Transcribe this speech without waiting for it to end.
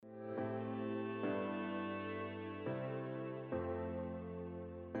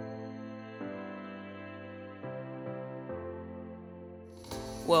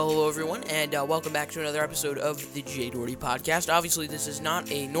Well, hello everyone, and welcome back to another episode of the Jay Doherty Podcast. Obviously, this is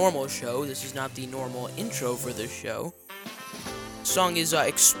not a normal show. This is not the normal intro for this show. The song is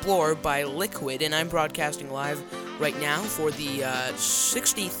Explore by Liquid, and I'm broadcasting live right now for the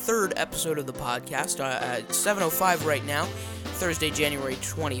 63rd episode of the podcast at 7:05 right now, Thursday, January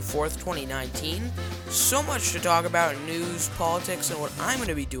 24th, 2019. So much to talk about in news, politics, and what I'm going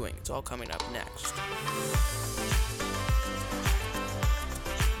to be doing. It's all coming up next.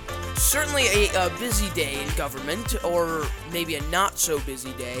 Certainly a busy day in government, or maybe a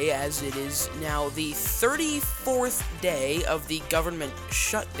not-so-busy day, as it is now the 34th day of the government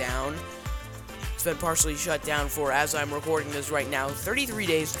shutdown. It's been partially shut down for, as I'm recording this right now, 33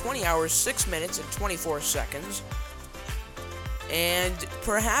 days, 20 hours, 6 minutes, and 24 seconds. And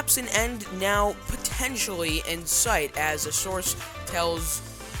perhaps an end now potentially in sight, as a source tells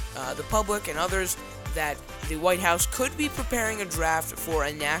the public and others that the White House could be preparing a draft for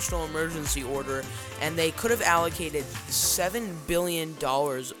a national emergency order, and they could have allocated $7 billion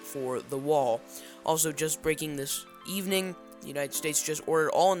for the wall. Also, just breaking this evening, the United States just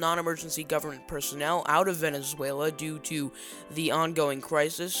ordered all non-emergency government personnel out of Venezuela due to the ongoing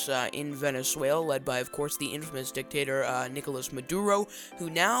crisis in Venezuela, led by, of course, the infamous dictator Nicolas Maduro, who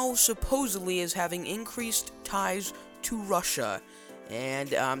now supposedly is having increased ties to Russia.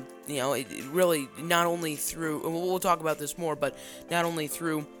 And, it really, not only through, we'll talk about this more, but not only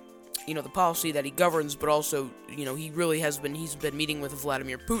through, the policy that he governs, but also, he's been meeting with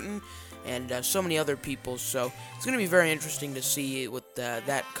Vladimir Putin and so many other people, so it's going to be very interesting to see what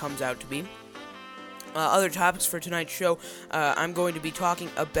that comes out to be. Other topics for tonight's show, I'm going to be talking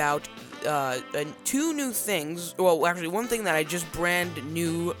about two new things, well, actually, one thing that I just brand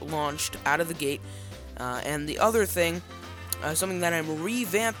new launched out of the gate, and the other thing, something that I'm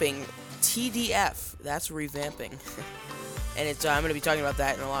revamping, TDF. That's revamping. And I'm going to be talking about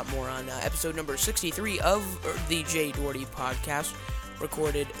that and a lot more on episode number 63 of the Jay Doherty Podcast,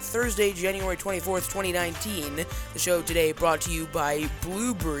 recorded Thursday, January 24th, 2019. The show today brought to you by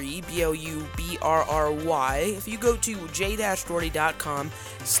Blueberry, Blubrry. If you go to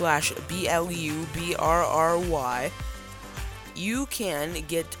j-doherty.com/BLUBRRY, you can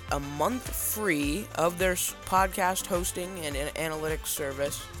get a month free of their podcast hosting and analytics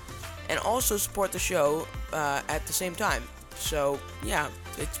service, and also support the show at the same time. So, yeah,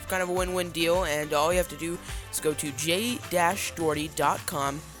 it's kind of a win-win deal, and all you have to do is go to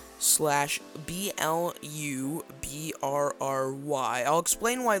j-doherty.com/BLUBRRY. I'll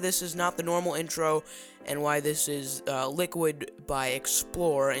explain why this is not the normal intro and why this is Liquid by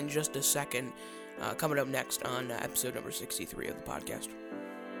Explore in just a second. Coming up next on episode number 63 of the podcast.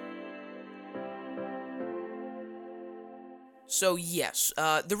 So yes,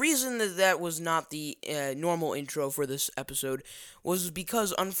 the reason that was not the normal intro for this episode was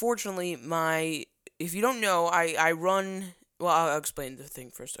because, unfortunately, if you don't know, I run, well, I'll explain the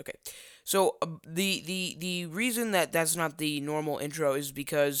thing first, okay. So, the reason that that's not the normal intro is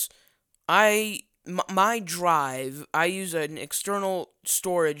because my drive, I use an external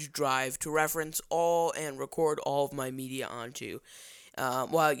storage drive to reference all and record all of my media onto.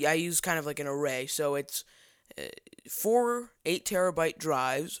 I use kind of like an array, so it's 4 8-terabyte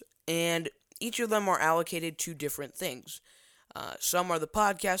drives, and each of them are allocated to different things. Some are the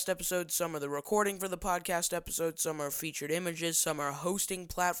podcast episodes, some are the recording for the podcast episodes, some are featured images, some are hosting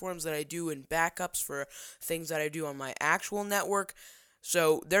platforms that I do and backups for things that I do on my actual network.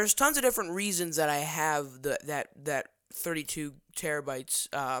 So there's tons of different reasons that I have that 32 terabytes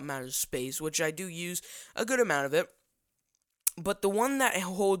amount of space, which I do use a good amount of it. But the one that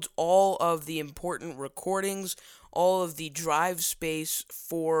holds all of the important recordings, all of the drive space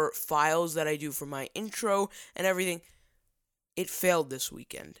for files that I do for my intro and everything, it failed this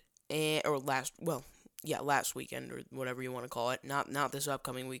weekend, last weekend, or whatever you want to call it. Not this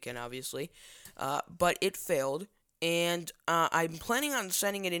upcoming weekend, obviously, but it failed. And I'm planning on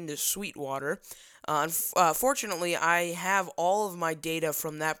sending it into Sweetwater. Fortunately, I have all of my data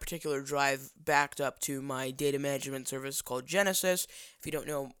from that particular drive backed up to my data management service called Genesis. If you don't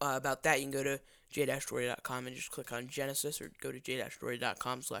know about that, you can go to j-doherty.com and just click on Genesis, or go to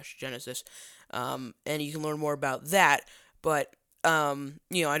j-doherty.com/Genesis, and you can learn more about that. But I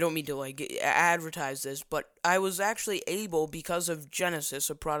don't mean to advertise this, but I was actually able, because of Genesis,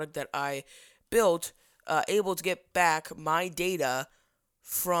 a product that I built, able to get back my data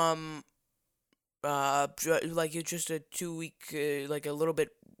from just a 2-week, a little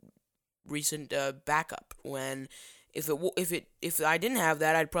bit recent backup. When if I didn't have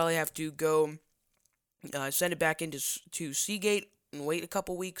that, I'd probably have to go send it back to Seagate and wait a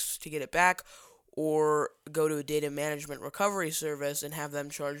couple weeks to get it back, or go to a data management recovery service and have them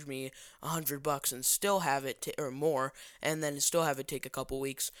charge me $100 and still have it or more, and then still have it take a couple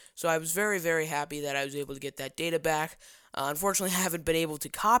weeks. So I was very, very happy that I was able to get that data back. Unfortunately, I haven't been able to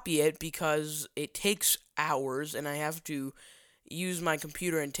copy it because it takes hours, and I have to use my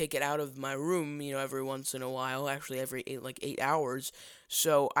computer and take it out of my room, every once in a while. Actually, every 8 hours.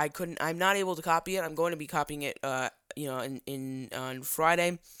 So I'm not able to copy it. I'm going to be copying it, in on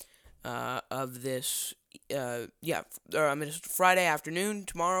Friday, of this. I'm gonna Friday afternoon,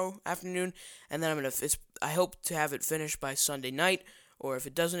 tomorrow afternoon, and then I hope to have it finished by Sunday night. Or if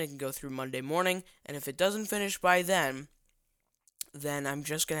it doesn't, it can go through Monday morning. And if it doesn't finish by then I'm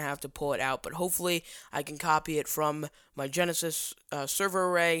just going to have to pull it out. But hopefully, I can copy it from my Genesis server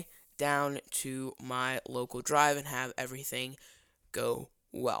array down to my local drive and have everything go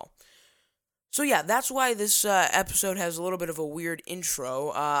well. So yeah, that's why this episode has a little bit of a weird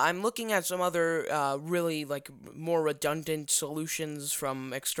intro. I'm looking at some other really more redundant solutions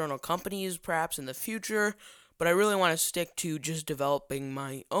from external companies perhaps in the future, but I really want to stick to just developing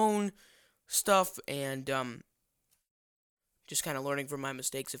my own stuff and just kind of learning from my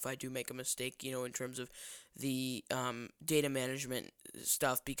mistakes if I do make a mistake, in terms of the data management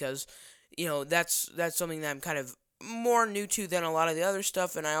stuff, because that's something that I'm kind of more new to than a lot of the other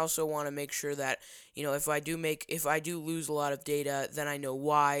stuff, and I also want to make sure that if I do lose a lot of data, then I know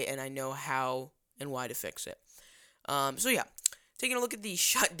why and I know how and why to fix it. So yeah, taking a look at the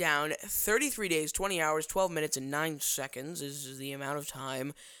shutdown, 33 days, 20 hours, 12 minutes, and 9 seconds is the amount of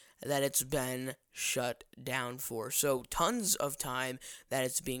time that it's been shut down for. So tons of time that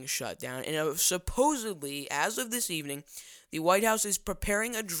it's being shut down. And supposedly, as of this evening, the White House is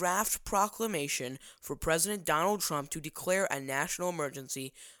preparing a draft proclamation for President Donald Trump to declare a national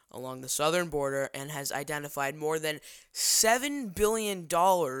emergency along the southern border, and has identified more than $7 billion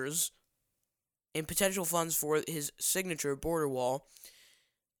in potential funds for his signature border wall.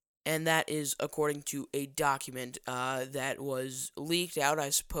 And that is according to a document that was leaked out, I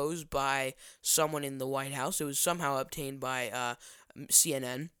suppose, by someone in the White House. It was somehow obtained by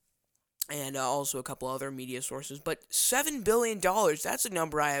CNN and also a couple other media sources. But $7 billion, that's a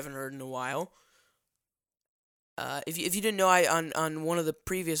number I haven't heard in a while. If you didn't know, on one of the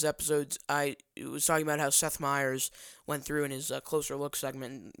previous episodes, I was talking about how Seth Meyers went through in his Closer Look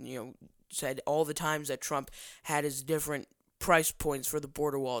segment, said all the times that Trump had his different price points for the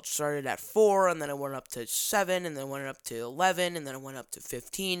border wall. It started at 4, and then it went up to 7, and then it went up to 11, and then it went up to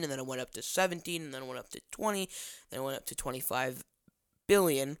 15, and then it went up to 17, and then it went up to 20, then it went up to 25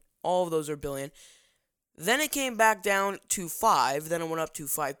 billion. All of those are billion. Then it came back down to 5, then it went up to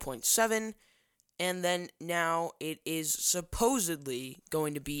 5.7, and then now it is supposedly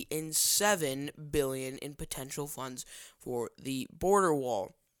going to be in 7 billion in potential funds for the border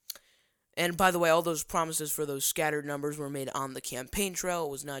wall. And by the way, all those promises for those scattered numbers were made on the campaign trail.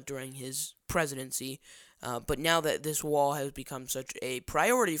 It was not during his presidency. But now that this wall has become such a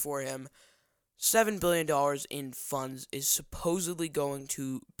priority for him, $7 billion in funds is supposedly going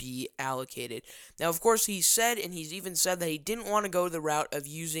to be allocated. Now, of course, he's even said that he didn't want to go the route of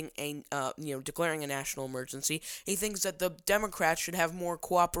using declaring a national emergency. He thinks that the Democrats should have more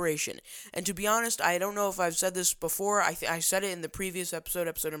cooperation. And to be honest, I don't know if I've said this before. I said it in the previous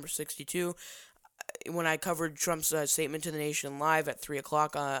episode number 62, when I covered Trump's statement to the nation live at 3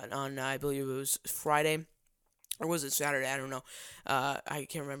 o'clock on I believe it was Friday. Or was it Saturday? I don't know. I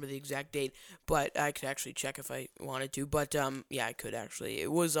can't remember the exact date, but I could actually check if I wanted to. But, yeah, I could actually.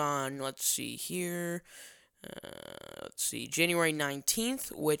 It was on, let's see here, January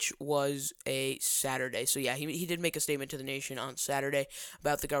 19th, which was a Saturday. So, yeah, he did make a statement to the nation on Saturday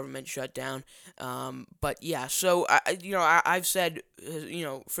about the government shutdown. But, yeah, so, I've said,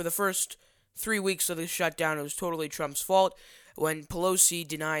 for the first 3 weeks of the shutdown, it was totally Trump's fault. When Pelosi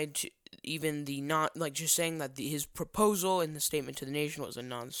denied even just saying that his proposal in the statement to the nation was a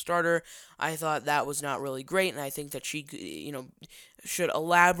non-starter, I thought that was not really great, and I think that she, should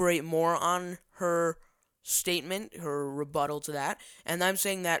elaborate more on her statement, her rebuttal to that, and I'm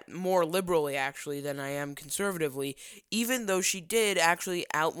saying that more liberally, actually, than I am conservatively, even though she did actually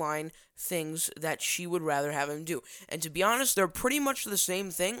outline things that she would rather have him do. And to be honest, they're pretty much the same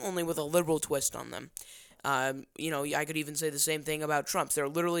thing, only with a liberal twist on them. I could even say the same thing about Trump's. They're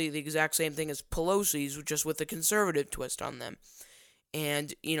literally the exact same thing as Pelosi's, just with a conservative twist on them.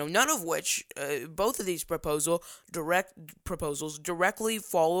 And, none of which, both of these proposals directly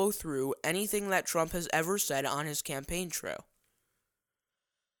follow through anything that Trump has ever said on his campaign trail.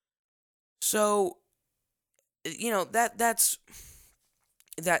 So, that's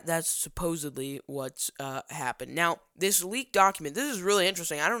that's supposedly what's happened. Now, this leaked document, this is really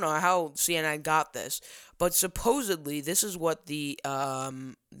interesting. I don't know how CNN got this, but supposedly this is what the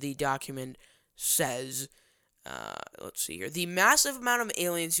document says. Let's see here. The massive amount of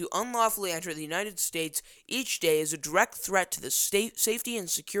aliens who unlawfully enter the United States each day is a direct threat to the safety and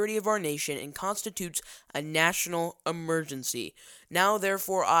security of our nation and constitutes a national emergency. Now,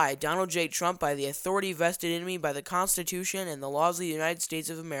 therefore, I, Donald J. Trump, by the authority vested in me by the Constitution and the laws of the United States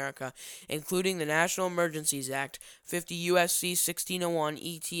of America, including the National Emergencies Act, 50 U.S.C. 1601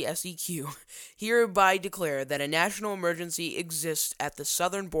 ETSEQ, hereby declare that a national emergency exists at the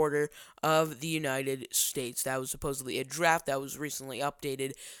southern border of the United States. That was supposedly a draft that was recently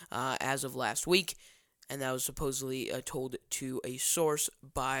updated as of last week, and that was supposedly told to a source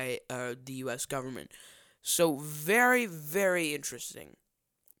by the U.S. government. So very, very interesting.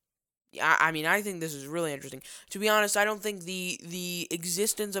 I mean, I think this is really interesting. To be honest, I don't think the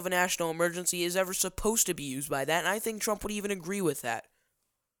existence of a national emergency is ever supposed to be used by that, and I think Trump would even agree with that.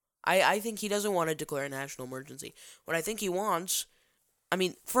 I think he doesn't want to declare a national emergency. What I think he wants, I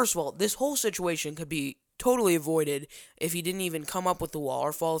mean, first of all, this whole situation could be totally avoided if he didn't even come up with the wall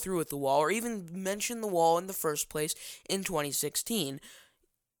or follow through with the wall or even mention the wall in the first place in 2016.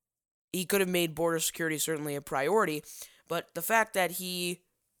 He could have made border security certainly a priority, but the fact that he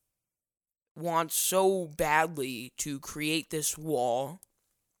wants so badly to create this wall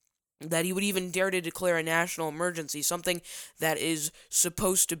that he would even dare to declare a national emergency, something that is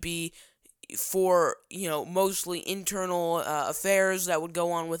supposed to be for, mostly internal affairs that would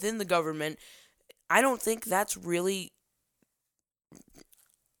go on within the government, I don't think that's really...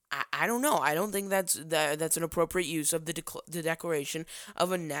 I don't know. I don't think that's an appropriate use of the declaration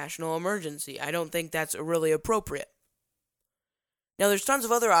of a national emergency. I don't think that's really appropriate. Now, there's tons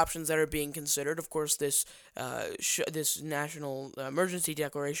of other options that are being considered. Of course, this national emergency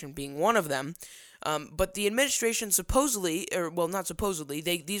declaration being one of them. But the administration supposedly, not supposedly,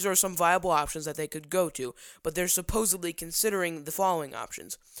 these are some viable options that they could go to. But they're supposedly considering the following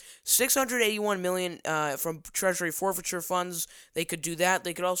options: $681 million from Treasury forfeiture funds. They could do that.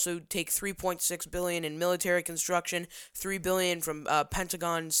 They could also take $3.6 billion in military construction, $3 billion from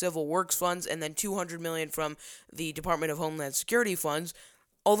Pentagon Civil Works funds, and then $200 million from the Department of Homeland Security funds.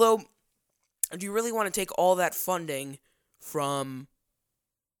 Although, do you really want to take all that funding from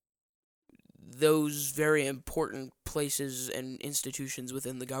those very important places and institutions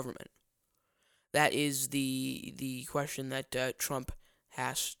within the government? That is the question that Trump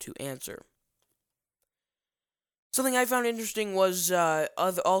has to answer. Something I found interesting was that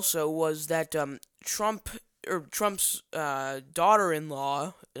Trump's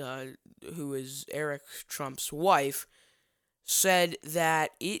daughter-in-law, who is Eric Trump's wife, said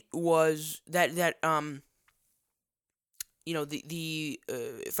that it was the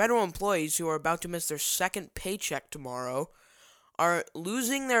federal employees who are about to miss their second paycheck tomorrow are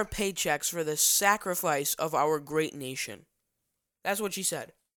losing their paychecks for the sacrifice of our great nation. That's what she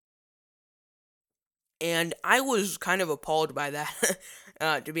said. And I was kind of appalled by that,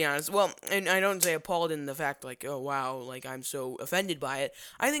 to be honest. Well, and I don't say appalled in the fact like, oh wow, like I'm so offended by it.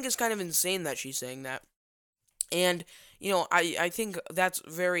 I think it's kind of insane that she's saying that. And, I think that's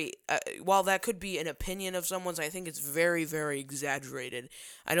very, while that could be an opinion of someone's, I think it's very, very exaggerated.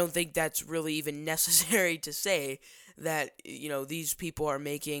 I don't think that's really even necessary to say that, these people are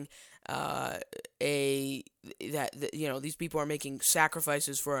making these people are making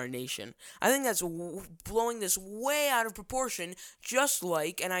sacrifices for our nation. I think that's blowing this way out of proportion, just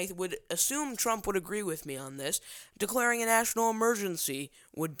like, and I would assume Trump would agree with me on this, declaring a national emergency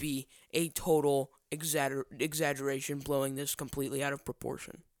would be a total exaggeration, blowing this completely out of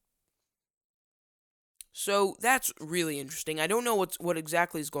proportion. So that's really interesting. I don't know what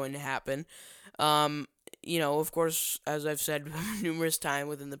exactly is going to happen. Of course, as I've said numerous times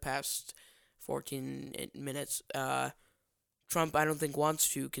within the past 14 minutes, Trump, I don't think, wants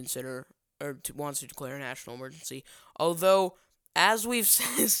to declare a national emergency. Although, as we've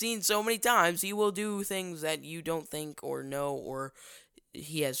seen so many times, he will do things that you don't think or know, or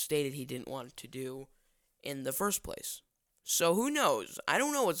he has stated he didn't want to do in the first place. So who knows? I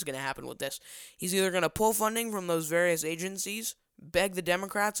don't know what's going to happen with this. He's either going to pull funding from those various agencies, beg the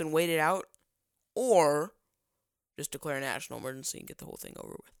Democrats and wait it out, or just declare a national emergency and get the whole thing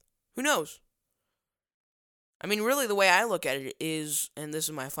over with. Who knows? I mean, really, the way I look at it is, and this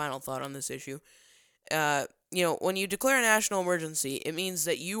is my final thought on this issue, when you declare a national emergency, it means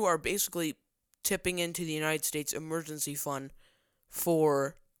that you are basically tipping into the United States emergency fund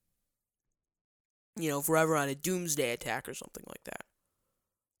for, forever on a doomsday attack or something like that.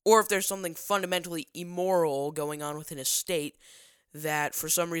 Or if there's something fundamentally immoral going on within a state, that for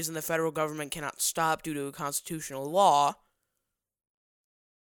some reason the federal government cannot stop due to a constitutional law,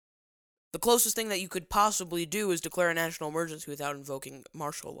 the closest thing that you could possibly do is declare a national emergency without invoking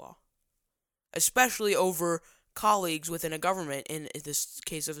martial law, especially over colleagues within a government, in this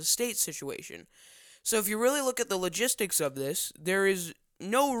case of a state situation. So if you really look at the logistics of this, there is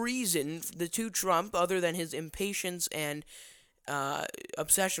no reason to Trump, other than his impatience and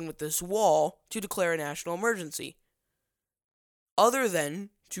obsession with this wall, to declare a national emergency, other than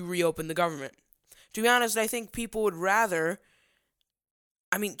to reopen the government. To be honest, I think people would rather...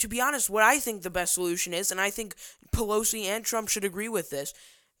 to be honest, what I think the best solution is, and I think Pelosi and Trump should agree with this,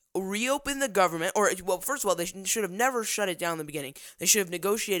 reopen the government, first of all, they should have never shut it down in the beginning. They should have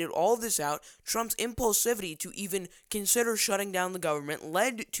negotiated all of this out. Trump's impulsivity to even consider shutting down the government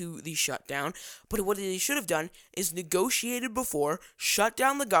led to the shutdown, but what they should have done is negotiated before, shut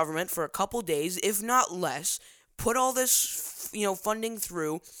down the government for a couple days, if not less, put all this, funding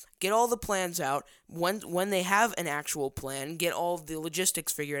through, get all the plans out. When they have an actual plan, get all the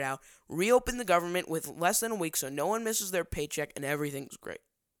logistics figured out, reopen the government with less than a week so no one misses their paycheck and everything's great.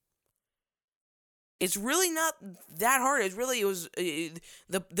 It's really not that hard.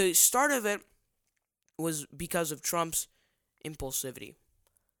 The start of it was because of Trump's impulsivity.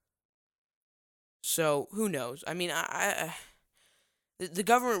 So, who knows? The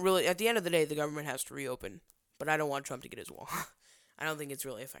government really, at the end of the day, the government has to reopen. But I don't want Trump to get his wall. I don't think it's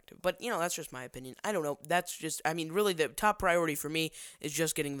really effective. But, that's just my opinion. I don't know. That's just, really the top priority for me is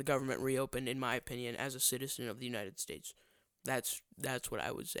just getting the government reopened, in my opinion, as a citizen of the United States. That's what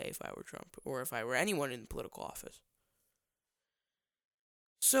I would say if I were Trump, or if I were anyone in political office.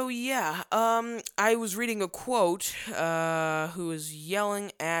 So, yeah, I was reading a quote, who was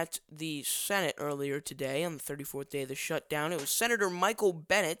yelling at the Senate earlier today on the 34th day of the shutdown. It was Senator Michael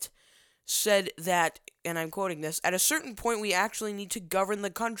Bennet said that, and I'm quoting this, "At a certain point we actually need to govern the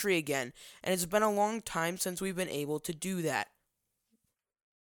country again, and it's been a long time since we've been able to do that."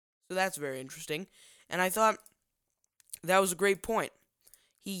 So that's very interesting, and I thought that was a great point.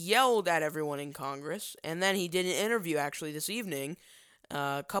 He yelled at everyone in Congress, and then he did an interview actually this evening,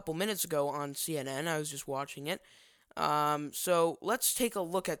 a couple minutes ago on CNN. I was just watching it. So let's take a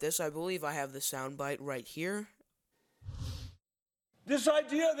look at this. I believe I have the soundbite right here. This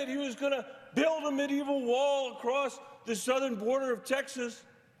idea that he was going to build a medieval wall across the southern border of Texas,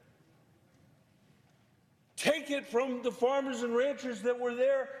 take it from the farmers and ranchers that were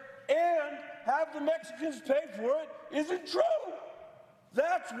there, and have the Mexicans pay for it, isn't true.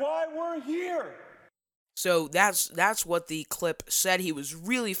 That's why we're here. So that's what the clip said. He was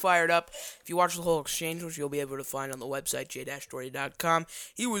really fired up. If you watch the whole exchange, which you'll be able to find on the website, j-doherty.com,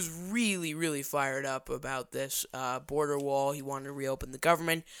 he was really, really fired up about this border wall. He wanted to reopen the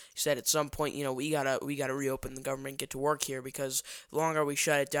government. He said at some point, we gotta reopen the government, get to work here, because the longer we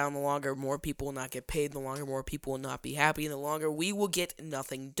shut it down, the longer more people will not get paid, the longer more people will not be happy, and the longer we will get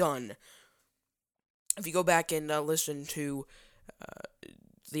nothing done. If you go back and listen to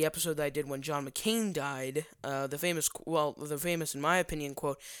the episode that I did when John McCain died, the famous, in my opinion,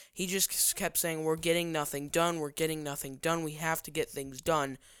 quote, he just kept saying, "We're getting nothing done, we have to get things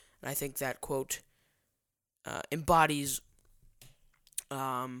done," and I think that quote embodies,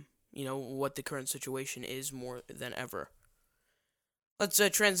 what the current situation is more than ever. Let's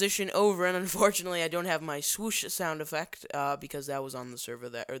transition over, and unfortunately I don't have my swoosh sound effect, because that was on the server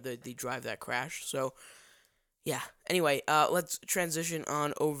the drive that crashed, so... yeah, anyway, let's transition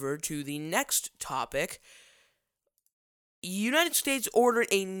on over to the next topic. United States ordered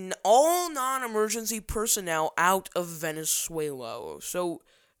all non-emergency personnel out of Venezuela. So,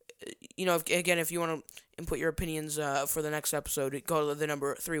 if you want to input your opinions for the next episode, go to the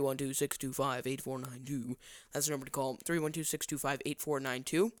number 312-625-8492. That's the number to call,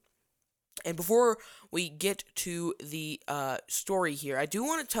 312-625-8492. And before we get to the story here, I do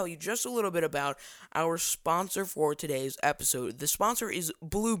want to tell you just a little bit about our sponsor for today's episode. The sponsor is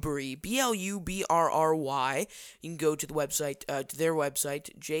Blueberry, Blubrry. You can go to the website, to their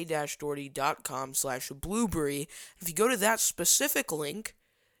website, j-doherty.com/blueberry. If you go to that specific link,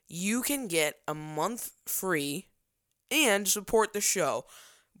 you can get a month free and support the show.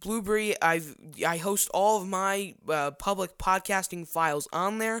 Blueberry, I host all of my public podcasting files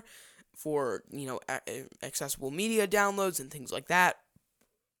on there for, accessible media downloads and things like that.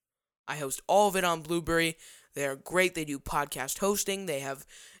 I host all of it on Blueberry. They're great. They do podcast hosting. They have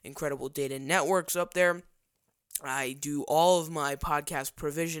incredible data networks up there. I do all of my podcast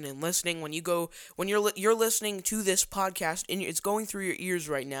provision and listening. When you're listening to this podcast, and it's going through your ears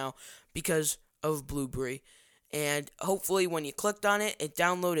right now because of Blueberry. and hopefully when you clicked on it, it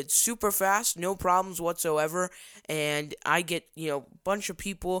downloaded super fast, no problems whatsoever, and I get, a bunch of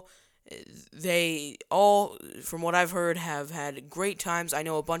people. They all, from what I've heard, have had great times. I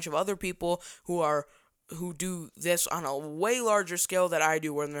know a bunch of other people who do this on a way larger scale that I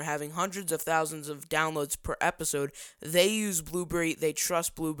do, where they're having hundreds of thousands of downloads per episode. They use Blueberry, they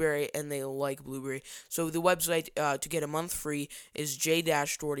trust Blueberry, and they like Blueberry. So the website to get a month free is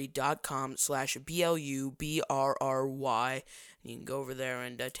j-doherty.com/BLUBRRY. You can go over there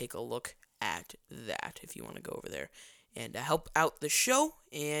and take a look at that if you want to go over there and help out the show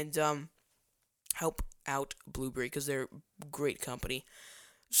and help out Blueberry, because they're great company.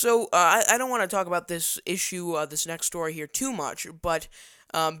 So, I don't want to talk about this issue, this next story here too much, but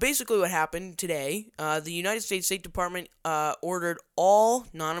basically what happened today, the United States State Department ordered all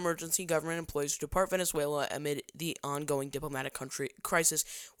non-emergency government employees to depart Venezuela amid the ongoing diplomatic crisis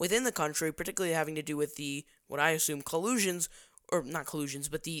within the country, particularly having to do with what I assume, collusions, or not collusions,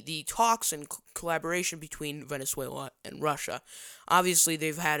 but the talks and collaboration between Venezuela and Russia. Obviously,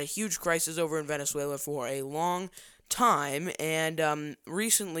 they've had a huge crisis over in Venezuela for a long time, and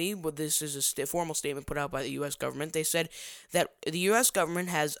recently, this is a formal statement put out by the U.S. government. They said that the U.S. government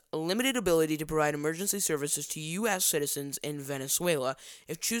has limited ability to provide emergency services to U.S. citizens in Venezuela.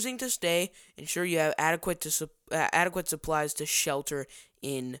 If choosing to stay, ensure you have adequate supplies to shelter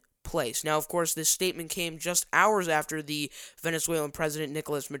in place. Now, of course, this statement came just hours after the Venezuelan president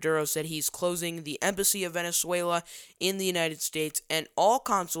Nicolas Maduro said he's closing the embassy of Venezuela in the United States and all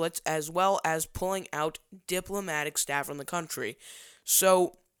consulates, as well as pulling out diplomatic staff from the country.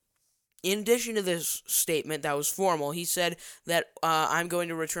 So, in addition to this statement that was formal, he said that I'm going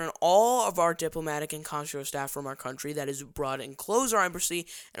to return all of our diplomatic and consular staff from our country that is abroad and close our embassy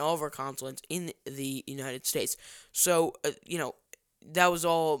and all of our consulates in the United States. So, that was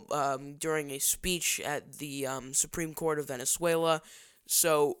all during a speech at the Supreme Court of Venezuela.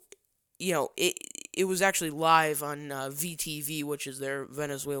 So, it was actually live on VTV, which is their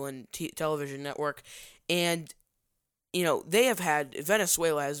Venezuelan television network. And,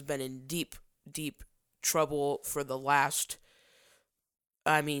 Venezuela has been in deep, deep trouble for the last,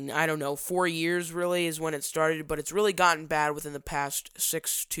 4 years really is when it started, but it's really gotten bad within the past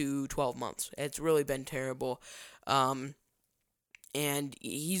 6 to 12 months. It's really been terrible. And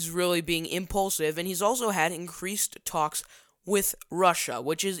he's really being impulsive, and he's also had increased talks with Russia,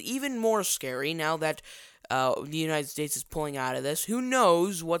 which is even more scary now that the United States is pulling out of this. Who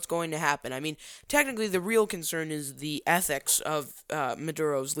knows what's going to happen? Technically, the real concern is the ethics of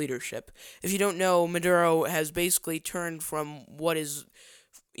Maduro's leadership. If you don't know, Maduro has basically turned from what is,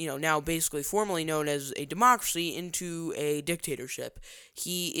 now basically formally known as a democracy into a dictatorship.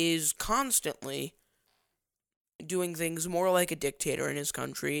 He is constantly doing things more like a dictator in his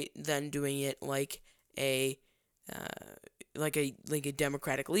country than doing it like a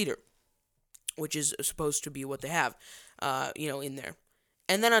democratic leader, which is supposed to be what they have, in there.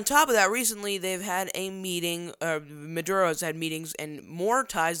 And then on top of that, recently they've had a meeting. Maduro has had meetings and more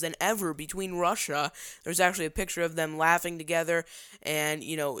ties than ever between Russia. There's actually a picture of them laughing together, and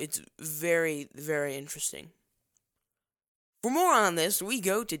it's very, very interesting. For more on this, we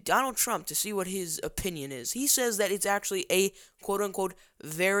go to Donald Trump to see what his opinion is. He says that it's actually a quote-unquote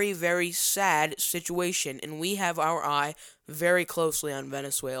very, very sad situation, and we have our eye very closely on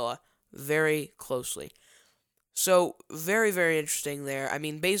Venezuela. Very closely. So, very, very interesting there.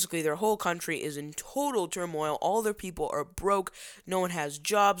 Basically, their whole country is in total turmoil. All their people are broke. No one has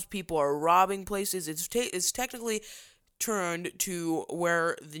jobs. People are robbing places. It's technically turned to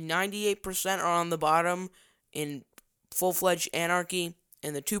where the 98% are on the bottom in full-fledged anarchy,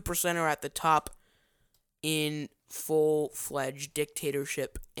 and the 2% are at the top in full-fledged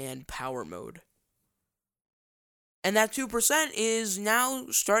dictatorship and power mode. And that 2% is now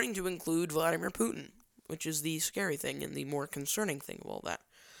starting to include Vladimir Putin, which is the scary thing and the more concerning thing of all that.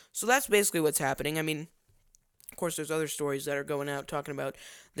 So that's basically what's happening. Of course, there's other stories that are going out talking about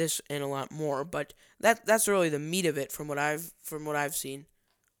this and a lot more, but that's really the meat of it from what I've seen.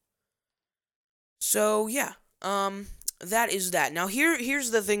 So yeah, that is that. Now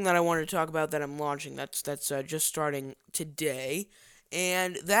here's the thing that I wanted to talk about that I'm launching. That's just starting today,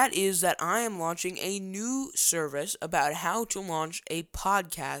 and that is that I am launching a new service about how to launch a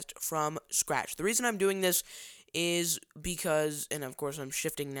podcast from scratch. The reason I'm doing this is because, and of course I'm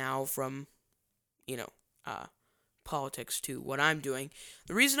shifting now from, politics to what I'm doing.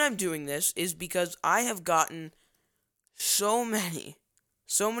 The reason I'm doing this is because I have gotten so many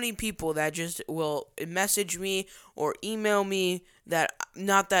people that just will message me or email me that,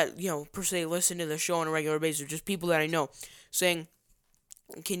 not that, per se listen to the show on a regular basis, just people that I know saying,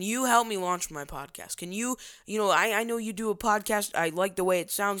 can you help me launch my podcast? Can you, I know you do a podcast. I like the way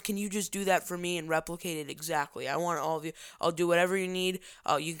it sounds. Can you just do that for me and replicate it exactly? I want all of you. I'll do whatever you need.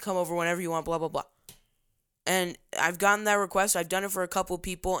 You can come over whenever you want, blah, blah, blah. And I've gotten that request. I've done it for a couple of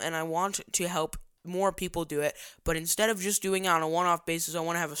people, and I want to help more people do it. But instead of just doing it on a one-off basis, I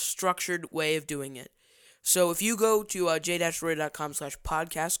want to have a structured way of doing it. So if you go to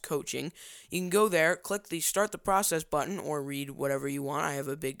j-roy.com/podcast coaching, you can go there, click the Start the Process button, or read whatever you want. I have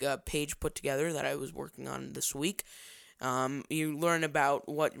a big page put together that I was working on this week. You learn about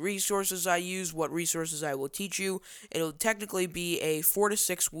what resources I use, what resources I will teach you. It'll technically be a 4 to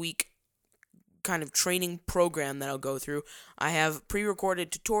 6 week kind of training program that I'll go through. I have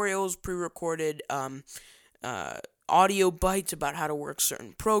pre-recorded tutorials, pre-recorded audio bites about how to work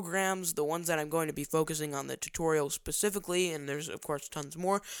certain programs. The ones that I'm going to be focusing on the tutorial specifically, and there's of course tons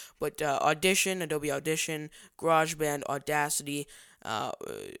more, but Audition, Adobe Audition, GarageBand, Audacity,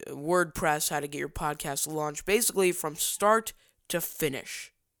 WordPress, how to get your podcast launched, basically from start to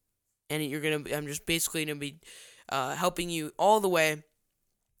finish. And I'm just basically gonna be helping you all the way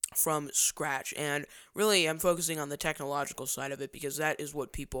from scratch. And really, I'm focusing on the technological side of it because that is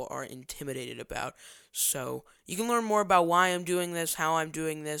what people are intimidated about. So you can learn more about why I'm doing this, how I'm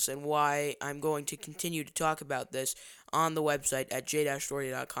doing this, and why I'm going to continue to talk about this on the website at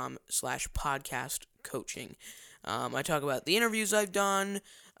j-roy.com/podcast coaching. I talk about the interviews I've done,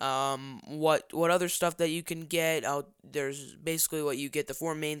 what other stuff that you can get. There's basically what you get. The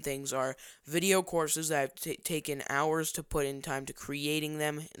 4 main things are video courses that I've taken hours to put in time to creating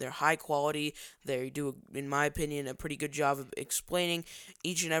them. They're high quality. They do, in my opinion, a pretty good job of explaining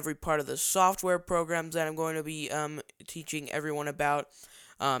each and every part of the software programs that I'm going to be teaching everyone about.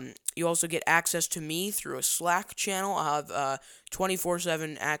 You also get access to me through a Slack channel. I'll have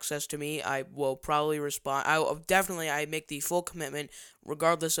 24/7 access to me. I will probably respond. I make the full commitment,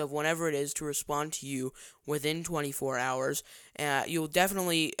 regardless of whenever it is, to respond to you within 24 hours. You'll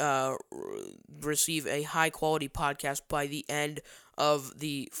definitely receive a high-quality podcast by the end of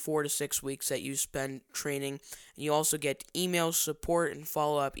the 4 to 6 weeks that you spend training. And you also get email support and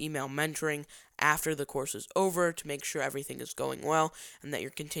follow-up email mentoring after the course is over to make sure everything is going well and that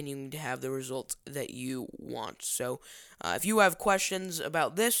you're continuing to have the results that you want. So if you have questions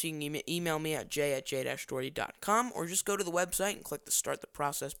about this, you can email me at j@j-doherty.com or just go to the website and click the Start the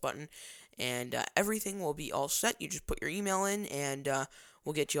Process button, and everything will be all set. You just put your email in, and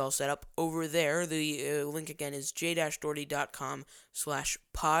we'll get you all set up over there. The link again is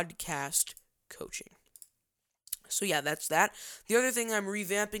j-doherty.com/podcast coaching. So yeah, that's that. The other thing I'm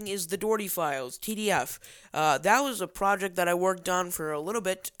revamping is the Doherty Files, TDF. That was a project that I worked on for a little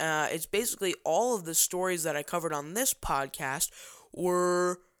bit. It's basically all of the stories that I covered on this podcast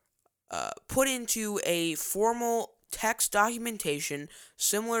were put into a formal text documentation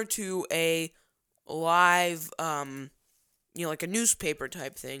similar to a live, like a newspaper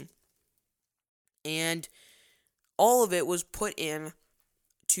type thing. And all of it was put in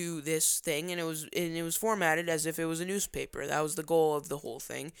to this thing, and it was formatted as if it was a newspaper. That was the goal of the whole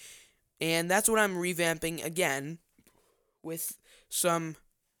thing, and that's what I'm revamping again, with some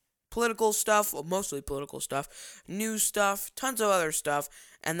political stuff, well, mostly political stuff, news stuff, tons of other stuff,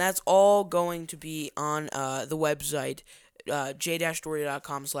 and that's all going to be on the website,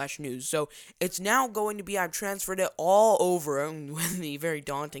 j-doherty.com/news. So it's now going to be, I've transferred it all over, with the very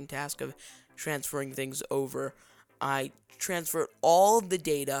daunting task of transferring things over. I transferred all of the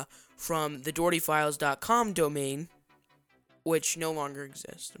data from the DohertyFiles.com domain, which no longer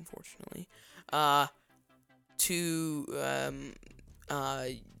exists, unfortunately, to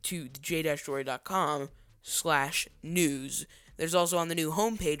j-doherty.com/news. There's also on the new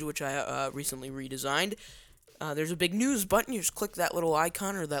homepage, which I recently redesigned, there's a big news button. You just click that little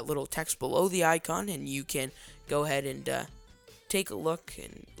icon or that little text below the icon, and you can go ahead and take a look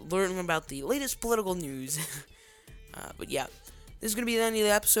and learn about the latest political news. But yeah, this is going to be the end of the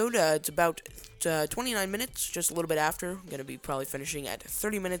episode. It's about 29 minutes, just a little bit after. I'm going to be probably finishing at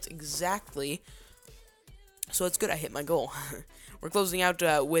 30 minutes exactly. So it's good I hit my goal. We're closing out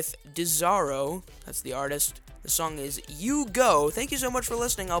with Desaro. That's the artist. The song is You Go. Thank you so much for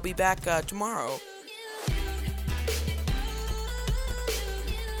listening. I'll be back tomorrow.